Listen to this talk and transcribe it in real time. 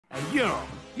And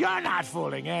you're not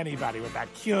fooling anybody with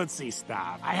that cutesy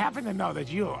stuff. I happen to know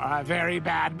that you are a very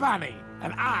bad bunny,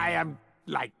 and I am,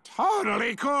 like,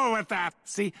 totally cool with that.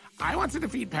 See, I want to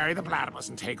defeat Perry the Platypus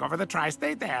and take over the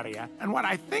tri-state area, and what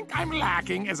I think I'm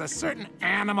lacking is a certain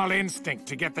animal instinct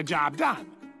to get the job done.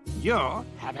 You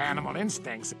have animal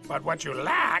instincts, but what you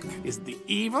lack is the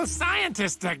evil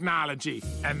scientist technology,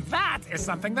 and that is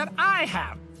something that I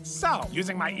have. So,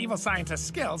 using my evil scientist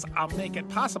skills, I'll make it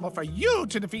possible for you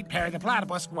to defeat Perry the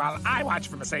Platypus while I watch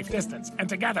from a safe distance, and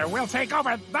together we'll take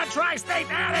over the tri-state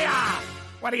area!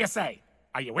 What do you say?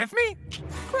 Are you with me?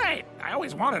 Great! I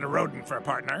always wanted a rodent for a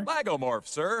partner. Lagomorph,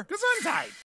 sir. Gesundheit!